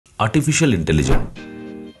Artificial intelligence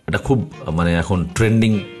এটা খুব মানে এখন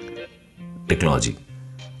ট্রেন্ডিং টেকনোলজি।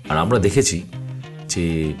 আর আমরা দেখেছি যে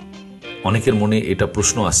অনেকের মনে এটা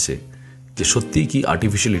প্রশ্ন আসছে যে সত্যিই কি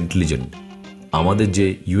আর্টিফিশিয়াল ইন্টেলিজেন্স আমাদের যে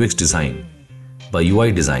ইউএক্স ডিজাইন বা ইউআই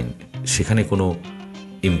ডিজাইন সেখানে কোনো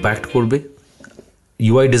ইম্প্যাক্ট করবে?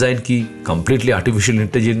 ইউআই ডিজাইন কি কমপ্লিটলি আর্টিফিশিয়াল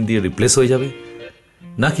ইন্টেলিজেন্স দিয়ে রিপ্লেস হয়ে যাবে,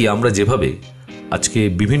 নাকি আমরা যেভাবে আজকে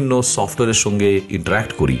বিভিন্ন সফটওয়্যারের সঙ্গে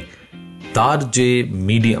ইন্টারাক্ট করি তার যে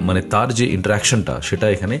মিডিয়া মানে তার যে ইন্টারাকশনটা সেটা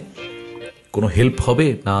এখানে কোনো হেল্প হবে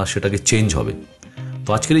না সেটাকে চেঞ্জ হবে? তো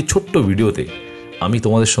আজকের এই ছোট্ট ভিডিওতে আমি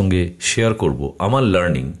তোমাদের সঙ্গে শেয়ার করব আমার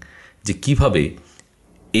লার্নিং যে কিভাবে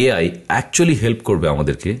এআই অ্যাকচুয়ালি হেল্প করবে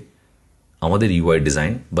আমাদেরকে আমাদের ইউআই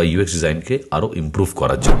ডিজাইন বা ইউএক্স ডিজাইনকে আরও ইমপ্রুভ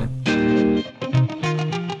করার জন্য।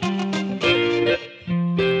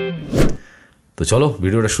 তো চলো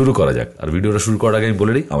ভিডিওটা শুরু করা যাক। আর ভিডিওটা শুরু করার আগে আমি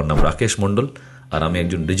বলে দিই, আমার নাম রাকেশ মণ্ডল আর আমি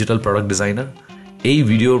একজন ডিজিটাল প্রোডাক্ট ডিজাইনার। এই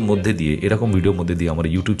ভিডিওর মধ্যে দিয়ে, এরকম ভিডিওর মধ্যে দিয়ে, আমার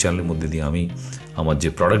ইউটিউব চ্যানেলের মধ্যে দিয়ে আমি আমার যে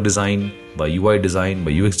প্রোডাক্ট ডিজাইন বা ইউআই ডিজাইন বা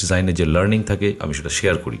ইউএক্স ডিজাইনের যে লার্নিং থাকে আমি সেটা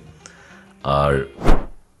শেয়ার করি। আর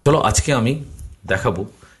চলো আজকে আমি দেখাবো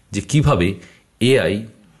যে কিভাবে এআই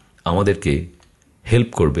আমাদেরকে হেল্প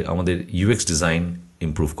করবে আমাদের ইউএক্স ডিজাইন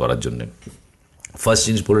ইমপ্রুভ করার জন্য। ফার্স্ট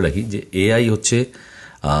জিনিস বলে রাখি যে এআই হচ্ছে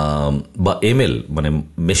বা এমএল মানে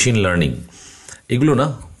মেশিন লার্নিং, এগুলো না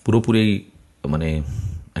পুরোপুরি মানে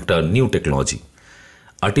একটা নিউ টেকনোলজি।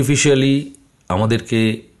 আর্টিফিশিয়ালি আমাদেরকে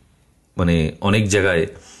মানে অনেক জায়গায়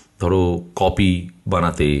ধরো কপি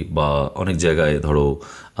বানাতে বা অনেক জায়গায় ধরো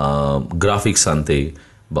গ্রাফিক্স আনতে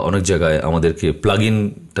বা অনেক জায়গায় আমাদেরকে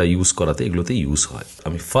প্লাগইনটা ইউজ করাতে এগুলোতে ইউজ হয়।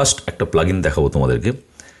 আমি ফার্স্ট একটা প্লাগইন দেখাবো তোমাদেরকে।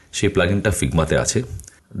 সেই প্লাগইনটা ফিগমাতে আছে।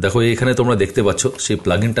 দেখো এখানে তোমরা দেখতে পাচ্ছ সেই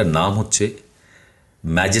প্লাগইনটার নাম হচ্ছে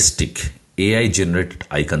Majestic AI generated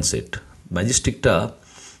icon set. ম্যাজেস্টিকটা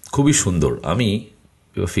খুবই সুন্দর। আমি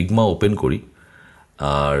ফিগমা ওপেন করি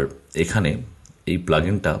আর এখানে এই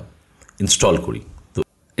প্লাগইনটা ইনস্টল করি। তো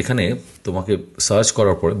এখানে তোমাকে সার্চ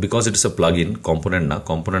করার পরে, because it is A plugin, component না,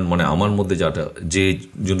 কম্পোনেন্ট মানে আমার মধ্যে যাটা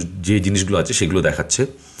যে জিনিসগুলো আছে সেগুলো দেখাচ্ছে।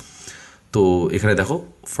 তো এখানে দেখো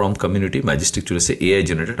ফ্রম কমিউনিটি ম্যাজেস্টিক চলেছে AI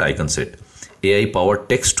generated icon set, AI power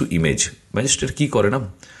text to image. Majestic কী করে না,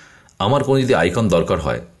 আমার কোনো যদি আইকন দরকার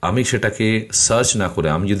হয় আমি সেটাকে সার্চ না করে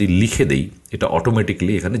আমি যদি লিখে দেই এটা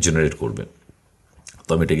অটোমেটিক্যালি এখানে জেনারেট করবে। তো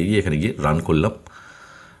আমি এটাকে গিয়ে এখানে গিয়ে রান করলাম।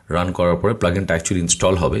 রান করার পরে প্লাগইনটা অ্যাকচুয়ালি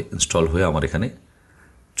ইনস্টল হবে। ইনস্টল হয়ে আমার এখানে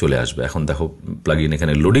চলে আসবে। এখন দেখো প্লাগইন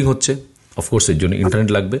এখানে লোডিং হচ্ছে। অফকোর্স এর জন্য ইন্টারনেট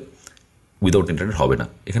লাগবে, উইদাউট ইন্টারনেট হবে না।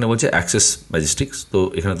 এখানে বলছে অ্যাক্সেস ম্যাজেস্টিক্স, তো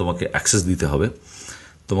এখানে তোমাকে অ্যাক্সেস দিতে হবে।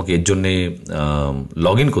 তোমাকে এর জন্যে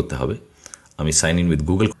লগ ইন করতে হবে। আমি সাইন ইন উইথ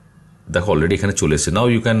গুগল। দেখো অলরেডি এখানে চলে এসেছে। Now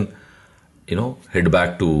you can head back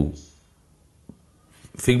to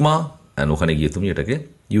Figma and ওখানে গিয়ে তুমি এটাকে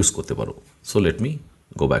ইউজ করতে পারো। So let me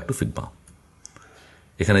go back to Figma.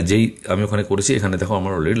 এখানে যেই আমি ওখানে করেছি এখানে দেখো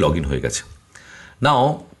আমার অলরেডি লগ ইন হয়ে গেছে। নাও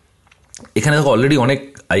এখানে দেখো অলরেডি অনেক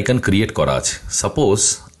আইকন ক্রিয়েট করা আছে। সাপোজ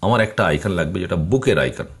আমার একটা আইকন লাগবে যেটা বুকের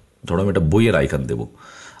আইকন। ধরো আমি একটা বইয়ের আইকন দেবো।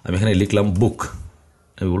 আমি এখানে লিখলাম বুক,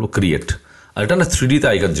 আমি বলবো ক্রিয়েট। আর এটা না 3Dতে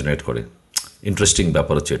আইকন জেনারেট করে। ইন্টারেস্টিং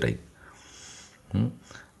ব্যাপার হচ্ছে এটাই।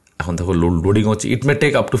 এখন দেখো লোডিং হচ্ছে। ইট may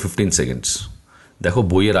take up to 15 seconds. দেখো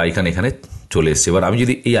বইয়ের আইকন এখানে চলে এসছে। এবার আমি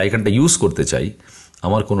যদি এই আইকনটা ইউজ করতে চাই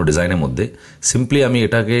আমার কোনো ডিজাইনের মধ্যে, সিম্পলি আমি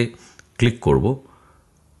এটাকে ক্লিক করব।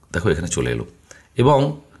 দেখো এখানে চলে এলো এবং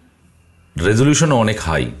রেজলিউশনও অনেক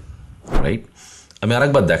হাই, রাইট? আমি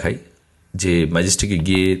আরেকবার দেখাই যে ম্যাজেস্টিকে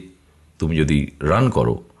গিয়ে তুমি যদি রান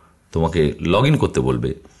করো তোমাকে লগ ইন করতে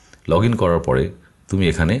বলবে। লগ ইন করার পরে তুমি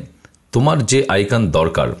এখানে তোমার যে আইকন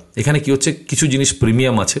দরকার, এখানে কি হচ্ছে কিছু জিনিস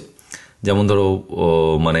প্রিমিয়াম আছে, যেমন ধরো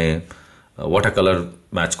মানে ওয়াটার কালার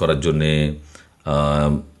ম্যাচ করার জন্যে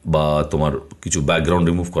বা তোমার কিছু ব্যাকগ্রাউন্ড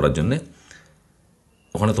রিমুভ করার জন্যে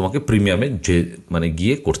ওখানে তোমাকে প্রিমিয়ামে যে মানে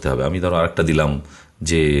গিয়ে করতে হবে। আমি ধরো আরেকটা দিলাম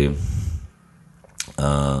যে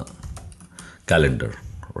ক্যালেন্ডার,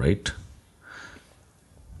 রাইট?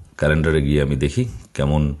 ক্যালেন্ডারে গিয়ে আমি দেখি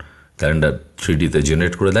কেমন ক্যালেন্ডার 3Dতে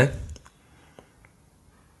জেনারেট করে দেয়।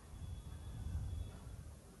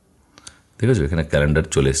 ঠিক আছে, এখানে ক্যালেন্ডার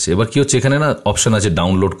চলে এসছে। এবার কি হচ্ছে, এখানে না অপশান আছে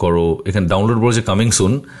ডাউনলোড করো। এখানে ডাউনলোড বলেছে coming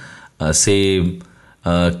soon, save,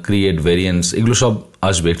 create variants, এগুলো সব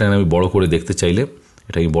আসবে। এখানে আমি বড় করে দেখতে চাইলে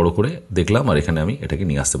এটা আমি বড় করে দেখলাম আর এখানে আমি এটাকে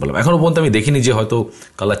নিয়ে আসতে পারলাম। এখনও পর্যন্ত আমি দেখিনি যে হয়তো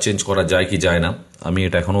কালার চেঞ্জ করা যায় কি যায় না। আমি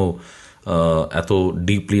এটা এখনও এত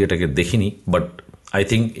ডিপলি এটাকে দেখিনি, but I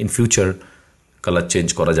think in future colour change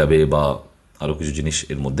করা যাবে বা আরও কিছু জিনিস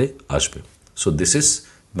এর মধ্যে আসবে। So this is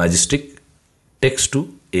Majestic text to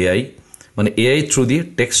AI, মানে এআই থ্রু দিয়ে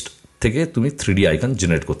টেক্সট থেকে তুমি 3D আইকন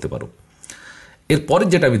জেনারেট করতে পারো। এরপরে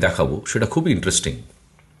যেটা আমি দেখাবো সেটা খুবই ইন্টারেস্টিং।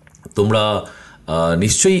 তোমরা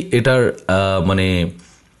নিশ্চয়ই এটার মানে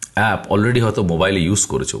অ্যাপ অলরেডি হয়তো মোবাইলে ইউজ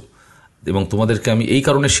করেছো, এবং তোমাদেরকে আমি এই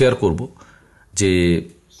কারণে শেয়ার করব যে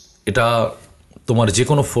এটা তোমার যে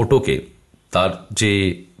কোনো ফটোকে তার যে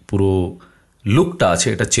পুরো লুকটা আছে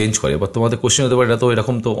এটা চেঞ্জ করে। এবার তোমাদের কোশ্চেন হতে পারে এটা তো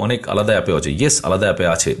এরকম তো অনেক আলাদা অ্যাপে আছে। ইয়েস, আলাদা অ্যাপে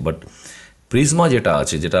আছে, বাট প্রিজমা যেটা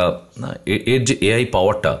আছে, যেটা না এর যে এআই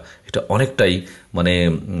পাওয়ারটা, এটা অনেকটাই মানে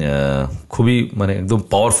খুবই মানে একদম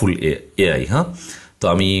পাওয়ারফুল এআই। হ্যাঁ, তো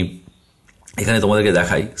আমি এখানে তোমাদেরকে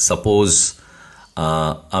দেখাই। সাপোজ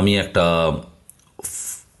আমি একটা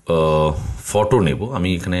ফটো নেব, আমি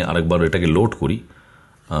এখানে আরেকবার এটাকে লোড করি।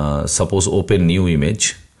 Suppose open new image.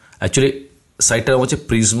 Actually সাইটটার নাম হচ্ছে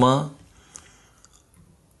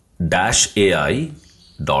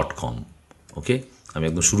prisma-ai.com। ওকে, আমি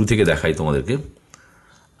একদম শুরু থেকে দেখাই তোমাদেরকে।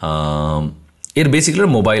 এর বেসিক্যালি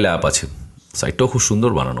মোবাইল অ্যাপ আছে, সাইটটাও খুব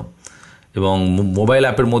সুন্দর বানানো, এবং মোবাইল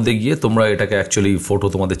অ্যাপের মধ্যে গিয়ে তোমরা এটাকে অ্যাকচুয়ালি ফটো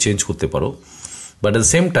তোমাদের চেঞ্জ করতে পারো। But at the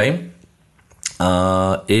same time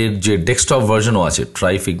এর যে ডেস্কটপ ভার্জনও আছে,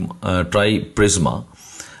 ট্রাই প্রিজমা,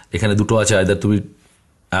 এখানে দুটো আছে। আইদার তুমি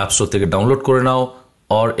অ্যাপ স্টোর থেকে ডাউনলোড করে নাও,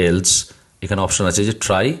 অর এলস এখানে অপশান আছে যে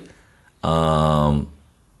try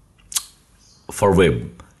for web.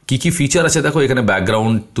 Key key feature আছে দেখো, এখানে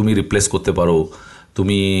ব্যাকগ্রাউন্ড তুমি রিপ্লেস করতে পারো,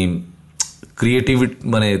 তুমি ক্রিয়েটিভ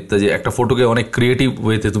মানে যে একটা ফটোকে অনেক ক্রিয়েটিভ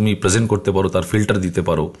ওয়েতে তুমি প্রেজেন্ট করতে পারো, তার ফিল্টার দিতে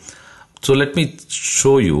পারো। So let me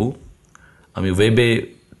show you, আমি ওয়েবে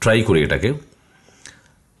ট্রাই করি এটাকে।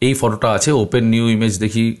 এই ফটোটা আছে, ওপেন নিউ ইমেজ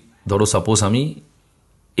দেখি। ধরো সাপোজ আমি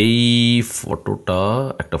এই ফটোটা,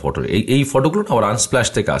 একটা ফটো, এই ফটোগুলো না আবার আনস্প্ল্যাশ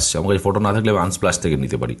থেকে আসছে। আমার কাছে ফটো না থাকলে আমি আনস্প্ল্যাশ থেকে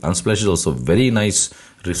নিতে পারি। Unsplash is also very nice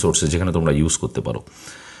resources, যেখানে তোমরা ইউজ করতে পারো।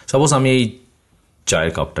 সাপোজ আমি এই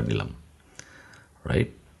চায়ের কাপটা নিলাম, রাইট?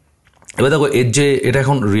 এবার দেখো এর যে এটা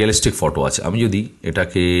এখন রিয়েলিস্টিক ফটো আছে, আমি যদি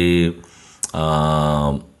এটাকে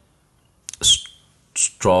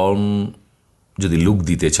স্ট্রং যদি লুক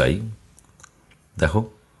দিতে চাই, দেখো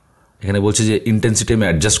এখানে বলছে যে ইন্টেন্সিটি আমি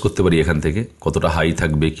অ্যাডজাস্ট করতে পারি এখান থেকে, কতটা হাই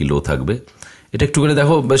থাকবে কি লো থাকবে। এটা একটু করে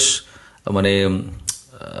দেখো বেশ মানে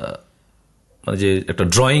মানে যে একটা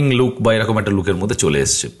ড্রয়িং লুক বা এরকম একটা লুকের মধ্যে চলে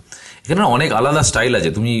এসছে। এখানে অনেক আলাদা স্টাইল আছে,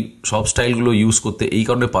 তুমি সব স্টাইলগুলো ইউজ করতে এই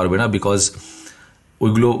কারণে পারবে না, বিকজ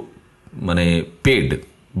ওইগুলো মানে পেড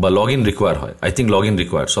বা লগ ইন রিকোয়ার হয়। I think log in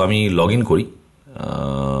require. So আমি লগ ইন করি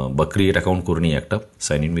বা ক্রিয়েট অ্যাকাউন্ট করে নিই একটা,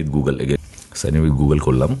 sign in with Google. Again sign in with Google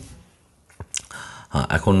করলাম। হ্যাঁ,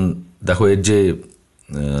 এখন দেখো এর যে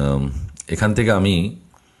এখান থেকে আমি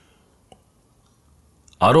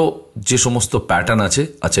আরও যে সমস্ত প্যাটার্ন আছে,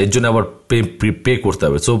 আচ্ছা এর জন্য আবার পে করতে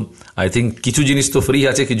হবে। সো আই থিঙ্ক কিছু জিনিস তো ফ্রি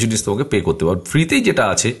আছে, কিছু জিনিস তোমাকে পে করতে পারো। ফ্রিতেই যেটা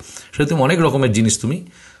আছে সেটা তুমি অনেক রকমের জিনিস তুমি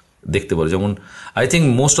দেখতে পারো। যেমন I think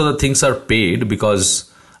most of the things are paid, because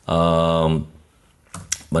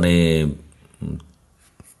মানে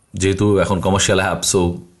যেহেতু এখন কমার্শিয়াল অ্যাপ, সো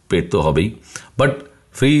পেড তো হবেই। বাট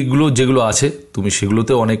ফ্রিগুলো যেগুলো আছে তুমি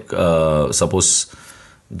সেগুলোতেও অনেক, সাপোজ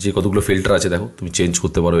যে কতগুলো ফিল্টার আছে দেখো, তুমি চেঞ্জ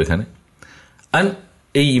করতে পারো এখানে। অ্যান্ড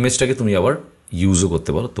এই ইমেজটাকে তুমি আবার ইউজও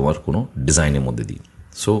করতে পারো তোমার কোনো ডিজাইনের মধ্যে দিয়ে।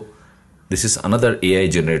 So this is another AI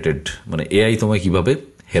generated, মানে এআই তোমায় কীভাবে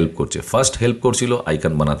হেল্প করছে। ফার্স্ট হেল্প করছিল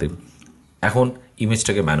আইকন বানাতে, এখন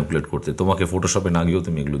ইমেজটাকে ম্যানিপুলেট করতে। তোমাকে ফটোশপে না গিয়েও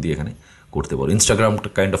তুমি এগুলো দিয়ে এখানে করতে পারো। ইনস্টাগ্রাম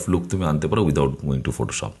কাইন্ড অফ লুক তুমি আনতে পারো without going to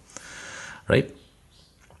Photoshop, right?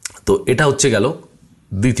 তো এটা হচ্ছে গেল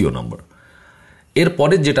দ্বিতীয় নম্বর।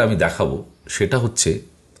 এরপরের যেটা আমি দেখাবো সেটা হচ্ছে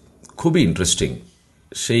খুবই ইন্টারেস্টিং।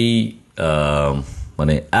 সেই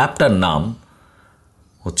মানে অ্যাপটার নাম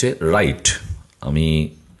হচ্ছে রাইট। আমি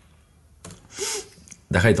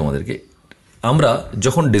দেখাই তোমাদেরকে। আমরা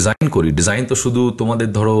যখন ডিজাইন করি, ডিজাইন তো শুধু তোমাদের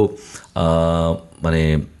ধরো মানে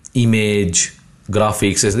ইমেজ,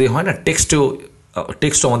 গ্রাফিক্স এসে হয় না,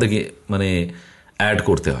 টেক্সটও আমাদেরকে মানে অ্যাড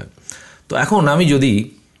করতে হয়। তো এখন আমি যদি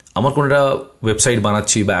আমার কোনো একটা ওয়েবসাইট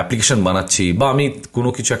বানাচ্ছি বা অ্যাপ্লিকেশন বানাচ্ছি, বা আমি কোনো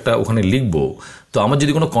কিছু একটা ওখানে লিখবো, তো আমার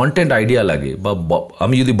যদি কোনো কন্টেন্ট আইডিয়া লাগে, বা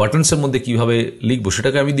আমি যদি বাটনসের মধ্যে কীভাবে লিখবো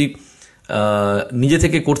সেটাকে আমি যদি নিজে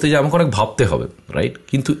থেকে করতে যাই, আমাকে অনেক ভাবতে হবে, রাইট?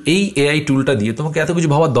 কিন্তু এই এআই টুলটা দিয়ে তোমাকে এত কিছু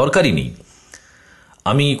ভাবার দরকারই নেই।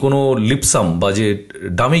 আমি কোনো লিপসাম বা যে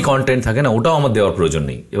ডামি কন্টেন্ট থাকে না, ওটাও আমার দেওয়ার প্রয়োজন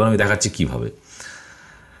নেই। এবার আমি দেখাচ্ছি কীভাবে।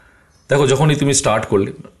 দেখো যখনই তুমি স্টার্ট করলে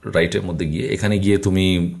রাইটের মধ্যে গিয়ে, এখানে গিয়ে তুমি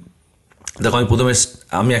দেখো, আমি প্রথমে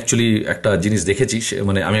আমি অ্যাকচুয়ালি একটা জিনিস দেখেছি,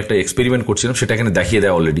 মানে আমি একটা এক্সপেরিমেন্ট করছিলাম, সেটা এখানে দেখিয়ে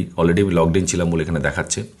দেয় অলরেডি আমি লগড ইন ছিলাম বলে এখানে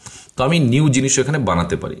দেখাচ্ছে। তো আমি নিউ জিনিসও এখানে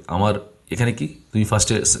বানাতে পারি। আমার এখানে কি তুমি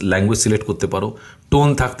ফার্স্টে ল্যাঙ্গুয়েজ সিলেক্ট করতে পারো, টোন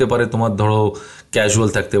থাকতে পারে তোমার, ধরো ক্যাজুয়াল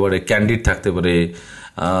থাকতে পারে, ক্যান্ডিড থাকতে পারে,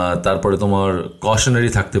 তারপরে তোমার কশনারি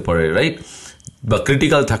থাকতে পারে, রাইট? বা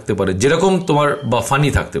ক্রিটিক্যাল থাকতে পারে, যেরকম তোমার, বা ফানি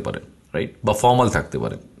থাকতে পারে, রাইট? বা ফর্মাল থাকতে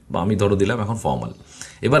পারে, বা আমি ধরো দিলাম এখন ফর্মাল।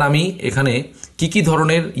 এবার আমি এখানে কি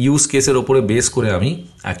ধরনের ইউজ কেসের ওপরে বেস করে আমি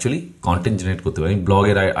অ্যাকচুয়ালি কন্টেন্ট জেনারেট করতে পারি, আমি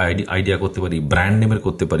ব্লগের আইডিয়া করতে পারি, ব্র্যান্ড নেমের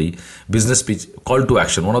করতে পারি, business pitch, call to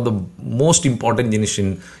action, one of the most important জিনিস in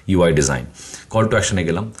UI design. Call to অ্যাকশনে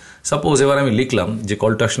গেলাম, সাপোজ এবার আমি লিখলাম যে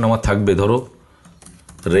কল টু অ্যাকশন আমার থাকবে ধরো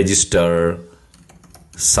রেজিস্টার,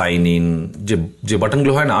 সাইন ইন, যে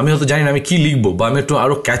বাটনগুলো হয় না, আমি হয়তো জানি না আমি কী লিখবো, বা আমি একটু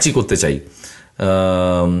আরও ক্যাচি করতে চাই,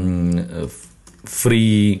 ফ্রি,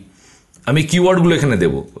 আমি কিওয়ার্ডগুলো এখানে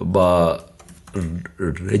দেবো, বা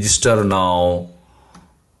রেজিস্টার নাও,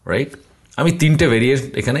 রাইট? আমি 3টে ভেরিয়েন্ট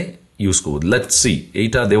এখানে ইউজ করবো। লেটস সি,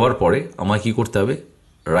 এইটা দেওয়ার পরে আমায় কী করতে হবে,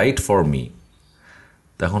 রাইট ফর মি।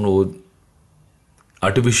 তখন ও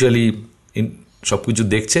আর্টিফিশিয়ালি সব কিছু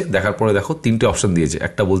দেখছে, দেখার পরে দেখো 3টে অপশান দিয়েছে।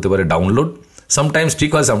 একটা বলতে পারে ডাউনলোড, সামটাইমস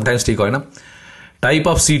ঠিক হয়, সামটাইমস ঠিক হয় না। Type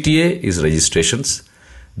of CTA is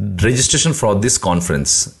registration for this conference.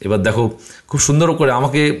 এবার দেখো খুব সুন্দর করে,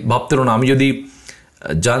 আমাকে ভাবতে না,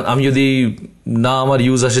 আমি যদি না আমার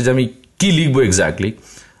ইউজ আসে যে আমি কী লিখবো এক্স্যাক্টলি,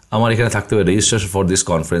 আমার এখানে থাকতে হবে রেজিস্ট্রেশন ফর দিস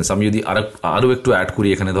কনফারেন্স। আমি যদি আরও একটু অ্যাড করি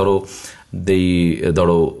এখানে, ধরো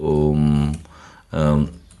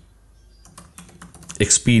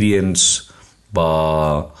এক্সপিরিয়েন্স, বা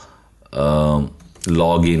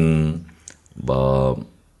লগ ইন, বা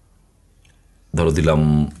ধরো দিলাম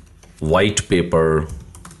হোয়াইট পেপার,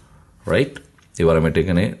 রাইট? এবার আমি এটা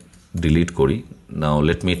এখানে ডিলিট করি। নাও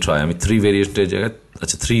লেট মি ট্রাই, আমি 3 ভেরিয়েন্টের জায়গায়,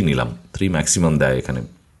 আচ্ছা 3 নিলাম, 3 ম্যাক্সিমাম দেয় এখানে।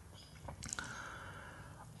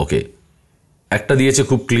 ওকে, একটা দিয়েছে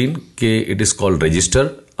খুব clean K it is called register,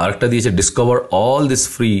 আর একটা দিয়েছে discover all this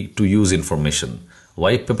free to use information.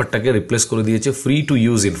 White পেপারটাকে replace করে দিয়েছে free to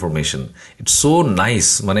use information. It's so nice,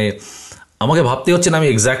 মানে আমাকে ভাবতে হচ্ছে না আমি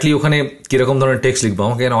এক্স্যাক্টলি ওখানে কীরকম ধরনের টেক্সট লিখবো,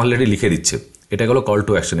 আমাকে এখানে অলরেডি লিখে দিচ্ছে। এটা গেলো কল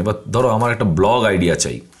টু অ্যাকশন। এবার ধরো আমার একটা ব্লগ আইডিয়া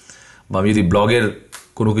চাই, বা আমি যদি ব্লগের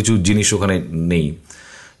কোনো কিছু জিনিস ওখানে নেই,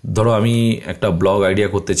 ধরো আমি একটা ব্লগ আইডিয়া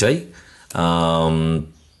করতে চাই,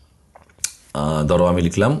 ধরো আমি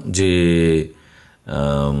লিখলাম যে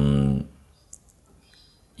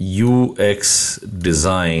UX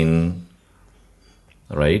design,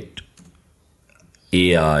 right,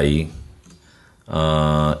 AI,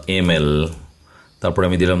 ML, তারপরে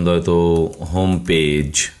আমি দিলাম হয়তো হোম পেজ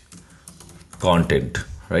কন্টেন্ট,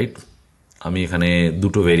 রাইট? আমি এখানে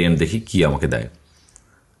 2টো ভেরিয়েন্ট দেখি কি আমাকে দেয়।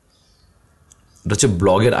 এটা হচ্ছে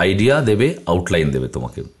ব্লগের আইডিয়া দেবে, আউটলাইন দেবে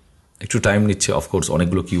তোমাকে, একটু টাইম নিচ্ছে অফকোর্স,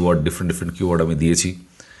 অনেকগুলো কিওয়ার্ড, ডিফারেন্ট কিওয়ার্ড আমি দিয়েছি।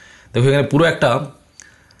 দেখো এখানে পুরো একটা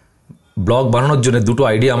ব্লগ বানানোর জন্য 2টো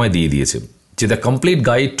আইডিয়া আমায় দিয়ে দিয়েছে, যে the complete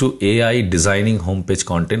guide to AI designing home page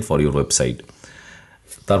content for your website.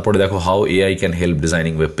 তারপরে দেখো how AI can help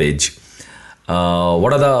designing web page,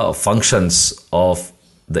 what are the functions of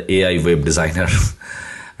the AI web designer,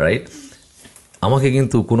 right? আমাকে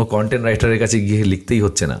কিন্তু কোনো কন্টেন্ট রাইটারের কাছে গিয়ে লিখতেই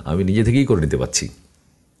হচ্ছে না, আমি নিজে থেকেই করে নিতে পারছি।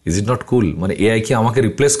 ইজ ইট নট কুল? মানে এআই কি আমাকে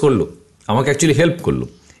রিপ্লেস করলো, আমাকে অ্যাকচুয়ালি হেল্প করলো।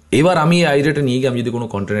 এবার আমি এই আইডিয়াটা নিয়ে গিয়ে আমি যদি কোনো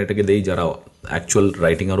কন্টেন্ট রাইটারকে দেই যারা অ্যাকচুয়াল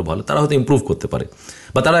রাইটিং আরও ভালো, তারা হয়তো ইম্প্রুভ করতে পারে,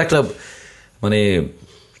 বা তারা একটা মানে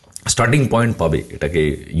স্টার্টিং পয়েন্ট পাবে এটাকে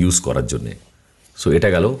ইউজ করার জন্যে। সো এটা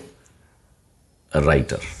গেল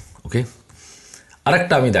রাইটার। ওকে,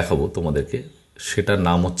 আরেকটা আমি দেখাবো তোমাদেরকে, সেটার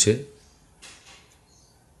নাম হচ্ছে,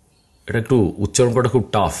 এটা একটু উচ্চারণ করাটা খুব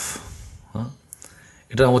টাফ, হ্যাঁ,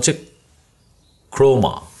 এটার নাম হচ্ছে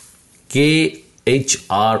ক্রোমা,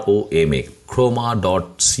 KHROMA,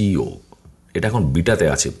 croma.co। এটা এখন বিটাতে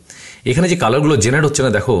আছে। এখানে যে কালারগুলো জেনারেট হচ্ছে না,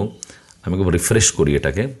 দেখো আমি একবার রিফ্রেশ করি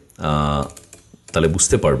এটাকে, তাহলে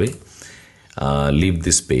বুঝতে পারবে। লিভ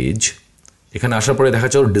দিস পেজ, এখানে আসার পরে দেখা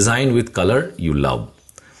যাচ্ছে design with colour you love,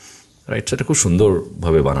 right? সেটা খুব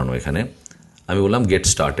সুন্দরভাবে বানানো। এখানে আমি বললাম গেট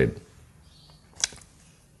স্টার্টেড,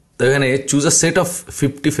 তো এখানে choose a set of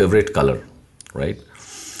 50 favourite colour, right?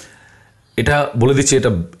 এটা বলে দিচ্ছি,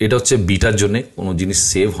 এটা হচ্ছে বিটার জন্যে, কোনো জিনিস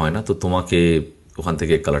সেভ হয় না, তো তোমাকে ওখান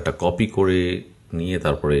থেকে কালারটা কপি করে নিয়ে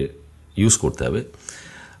তারপরে ইউজ করতে হবে।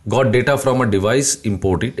 Goat data from a device,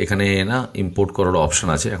 import ইট। এখানে না ইম্পোর্ট করার অপশান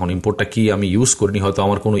আছে। এখন ইম্পোর্টটা কি আমি ইউজ করিনি, হয়তো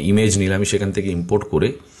আমার কোনো ইমেজ নিলে আমি সেখান থেকে ইম্পোর্ট করে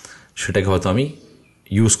সেটাকে হয়তো আমি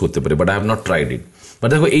ইউজ করতে পারি, but I have not tried it. But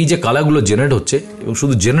দেখো এই যে কালারগুলো জেনারেট হচ্ছে, এবং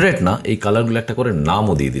শুধু জেনারেট না, এই কালারগুলো একটা করে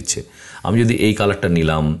নামও দিয়ে দিচ্ছে। আমি যদি এই কালারটা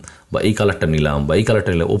নিলাম, বা এই কালারটা নিলাম, বা এই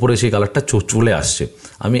কালারটা নিলাম, ওপরে সেই কালারটা চলে আসছে।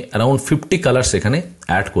 আমি অ্যারাউন্ড 50 কালার্স এখানে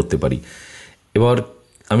অ্যাড করতে পারি। এবার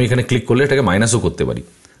আমি এখানে ক্লিক করলে এটাকে মাইনাসও করতে পারি।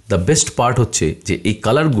 দ্য বেস্ট পার্ট হচ্ছে যে এই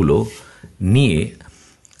কালারগুলো নিয়ে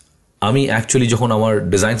আমি অ্যাকচুয়ালি যখন আমার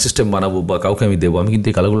ডিজাইন সিস্টেম বানাবো বা কাউকে আমি দেবো, আমি কিন্তু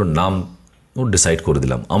এই কালারগুলোর নাম ডিসাইড করে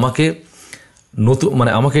দিলাম। আমাকে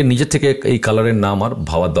আমাকে নিজের থেকে এই কালারের নাম আর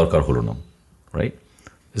ভাবার দরকার হলো না, right?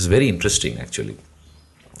 It's very interesting actually.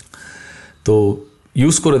 তো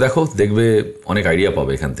ইউজ করে দেখো, দেখবে অনেক আইডিয়া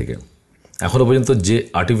পাবে এখান থেকে। এখনও পর্যন্ত যে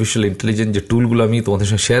আর্টিফিশিয়াল ইন্টেলিজেন্স যে টুলগুলো আমি তোমাদের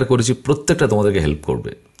সঙ্গে শেয়ার করেছি প্রত্যেকটা তোমাদেরকে হেল্প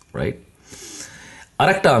করবে, রাইট? আর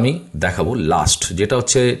একটা আমি দেখাবো লাস্ট, যেটা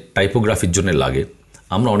হচ্ছে টাইপোগ্রাফির জন্য লাগে।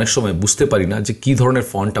 আমরা অনেক সময় বুঝতে পারি না যে কী ধরনের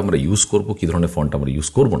ফন্ট আমরা ইউজ করব, কী ধরনের ফন্ট আমরা ইউজ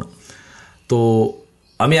করব না। তো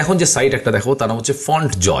আমি এখন যে সাইট একটা দেখাবো তার নাম হচ্ছে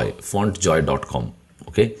fontjoy.com।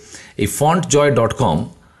 ওকে, এই fontjoy.com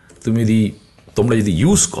তোমরা যদি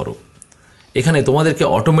ইউজ করো, এখানে তোমাদেরকে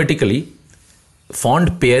অটোমেটিক্যালি ফন্ট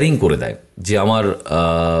পেয়ারিং করে দেয় যে আমার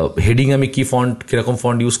হেডিং আমি কী ফন্ট, কীরকম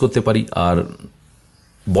ফন্ট ইউজ করতে পারি, আর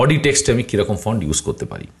বডি টেক্সটে আমি কীরকম ফন্ট ইউজ করতে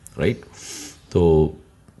পারি, রাইট? তো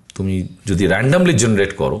তুমি যদি র্যান্ডামলি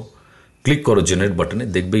জেনারেট করো, ক্লিক করো জেনারেট বাটনে,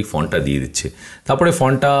 দেখবে এই ফন্টটা দিয়ে দিচ্ছে। তারপরে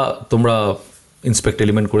ফন্টটা তোমরা ইন্সপেক্ট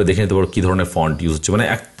এলিমেন্ট করে দেখে নিতে পারো কী ধরনের ফন্ট ইউজ হচ্ছে। মানে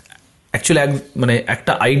অ্যাকচুয়ালি মানে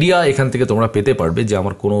একটা আইডিয়া এখান থেকে তোমরা পেতে পারবে যে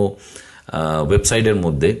আমার কোনো ওয়েবসাইটের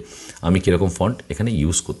মধ্যে আমি কীরকম ফন্ট এখানে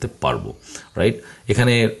ইউজ করতে পারবো, রাইট?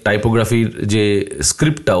 এখানে টাইপোগ্রাফির যে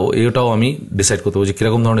স্ক্রিপ্টটাও এটাও আমি ডিসাইড করতে পারবো যে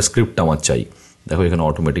কীরকম ধরনের স্ক্রিপ্ট আমার চাই। দেখো এখানে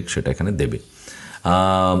অটোমেটিক সেটা এখানে দেবে।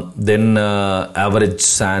 দেন অ্যাভারেজ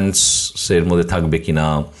স্যান্সের মধ্যে থাকবে কি না,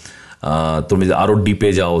 তুমি যদি আরও ডিপে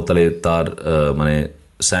যাও তাহলে তার মানে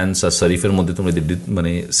স্যান্স আর সারিফের মধ্যে তুমি যদি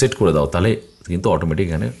মানে সেট করে দাও তাহলে কিন্তু অটোমেটিক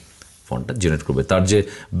এখানে ফন্টটা জেনারেট করবে। তার যে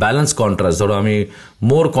ব্যালেন্স কন্ট্রাস্ট, ধরো আমি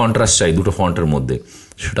মোর কন্ট্রাস্ট চাই দুটো ফন্টের মধ্যে,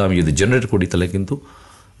 সেটা আমি যদি জেনারেট করি তাহলে কিন্তু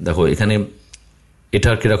দেখো এখানে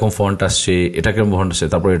এটার কীরকম ফন্ট আসছে, এটা কীরকম ফন্ট আসছে,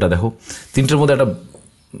 তারপর এটা দেখো তিনটের মধ্যে একটা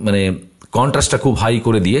মানে কন্ট্রাস্টটা খুব হাই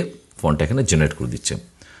করে দিয়ে ফন্টটা এখানে জেনারেট করে দিচ্ছে।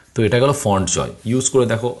 তো এটা গেল ফন্টজয়। ইউজ করে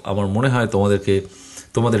দেখো, আমার মনে হয়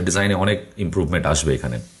তোমাদের ডিজাইনে অনেক ইমপ্রুভমেন্ট আসবে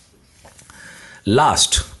এখানে।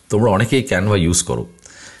 লাস্ট, তোমরা অনেকেই ক্যানভা ইউজ করো।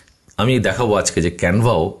 আমি দেখাবো আজকে যে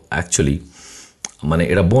ক্যানভাও অ্যাকচুয়ালি মানে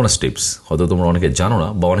এটা বোনাস টিপস, হয়তো তোমরা অনেকে জানো না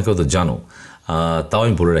বা অনেকে হয়তো জানো, তাও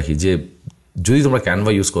আমি বলে রাখি যে যদি তোমরা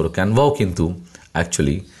ক্যানভা ইউজ করো, ক্যানভাও কিন্তু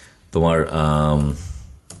অ্যাকচুয়ালি তোমার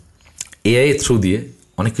এআই থ্রু দিয়ে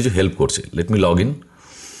অনেক কিছু হেল্প করছে। Let me log in.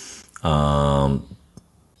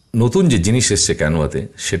 নতুন যে জিনিস এসছে ক্যানভাতে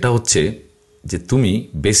সেটা হচ্ছে যে তুমি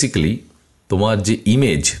বেসিক্যালি তোমার যে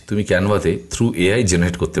ইমেজ তুমি ক্যানভাতে থ্রু এআই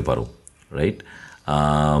জেনারেট করতে পারো, রাইট?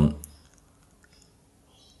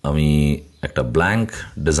 আমি একটা ব্ল্যাঙ্ক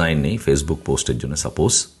ডিজাইন নেই ফেসবুক পোস্টের জন্য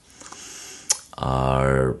সাপোজ, আর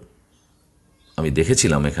আমি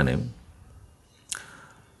দেখেছিলাম এখানে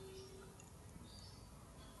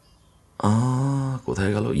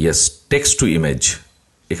কোথায় গেল, ইয়েস, টেক্সট টু ইমেজ।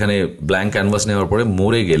 এখানে ব্ল্যাঙ্ক ক্যানভাস নেওয়ার পরে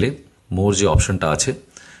মোরে গেলে, মোর যে অপশনটা আছে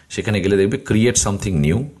সেখানে গেলে দেখবে ক্রিয়েট সামথিং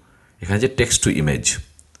নিউ, এখানে যে টেক্সট টু ইমেজ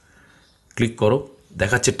ক্লিক করো,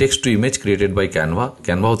 দেখাচ্ছে text to image created by Canva.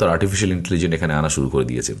 ক্যানভাও তার আর্টিফিশিয়াল ইন্টেলিজেন্স এখানে আনা শুরু করে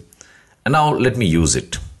দিয়েছে। নাও লেট মি ইউজ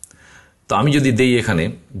ইট। তো আমি যদি দেই এখানে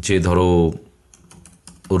যে ধরো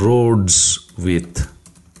রোডস উইথ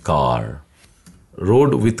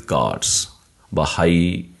কার্স বা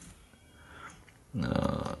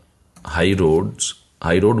high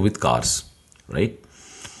road with curse, right?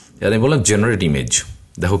 এর আমি বললাম জেনারেট ইমেজ,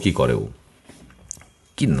 দেখো কি করে ও,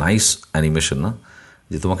 কি নাইস অ্যানিমেশন না,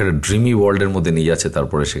 যে তোমাকে একটা ড্রিমি ওয়ার্ল্ডের মধ্যে নিয়ে যাচ্ছে,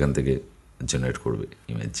 তারপরে সেখান থেকে জেনারেট করবে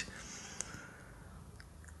ইমেজ।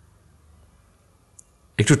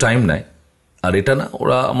 একটু টাইম নেয়, আর এটা না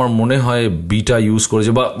ওরা আমার মনে হয় বিটা ইউজ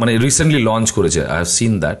করেছে বা মানে রিসেন্টলি লঞ্চ করেছে, আই হ্যাভ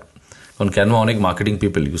সিন দ্যাট। কারণ ক্যানভা অনেক মার্কেটিং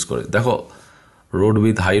পিপল ইউজ করে। দেখো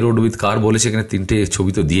হাই রোড উইথ কার বলেছে, এখানে তিনটে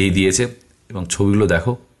ছবি তো দিয়েই দিয়েছে, এবং ছবিগুলো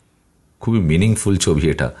দেখো খুবই মিনিংফুল ছবি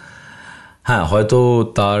এটা। হ্যাঁ, হয়তো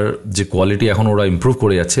তার যে কোয়ালিটি এখন ওরা ইমপ্রুভ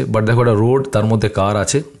করে যাচ্ছে, বাট দেখো একটা রোড, তার মধ্যে কার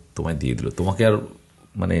আছে, তোমায় দিয়ে দিল। তোমাকে আর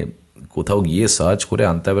মানে কোথাও গিয়ে সার্চ করে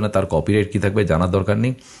আনতে হবে না, তার কপিরাইট কী থাকবে জানার দরকার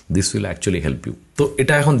নেই। This will actually help you. তো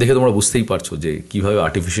এটা এখন দেখে তোমরা বুঝতেই পারছো যে কীভাবে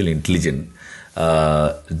আর্টিফিশিয়াল ইন্টেলিজেন্স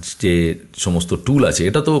যে সমস্ত টুল আছে,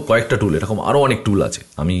 এটা তো কয়েকটা টুল, এরকম আরও অনেক টুল আছে।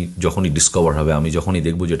 আমি যখনই ডিসকভার হবে, আমি যখনই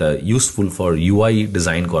দেখবো যেটা ইউজফুল ফর ইউআই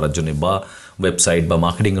ডিজাইন করার জন্য বা ওয়েবসাইট বা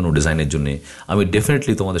মার্কেটিং কোনো ডিজাইনের জন্য, আমি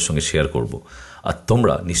ডেফিনেটলি তোমাদের সঙ্গে শেয়ার করব। আর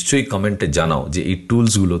তোমরা নিশ্চয়ই কমেন্টে জানাও যে এই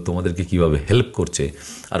টুলসগুলো তোমাদেরকে কীভাবে হেল্প করছে,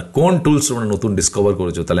 আর কোন টুলস তোমরা নতুন ডিসকভার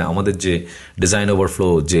করেছো। তাহলে আমাদের যে ডিজাইন ওভারফ্লো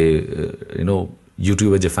যে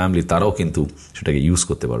ইউটিউবের যে ফ্যামিলি, তারাও কিন্তু সেটাকে ইউজ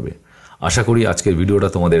করতে পারবে। আশা করি আজকের ভিডিওটা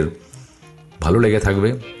তোমাদের ভালো লেগে থাকবে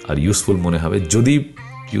আর ইউজফুল মনে হবে। যদি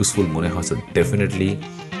ইউজফুল মনে হয় তো definitely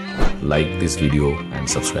like this video and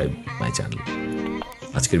subscribe my channel.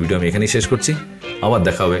 আজকের ভিডিও আমি এখানেই শেষ করছি, আবার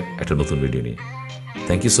দেখা হবে একটা নতুন ভিডিও নিয়ে।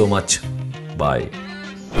 Thank you so much, by.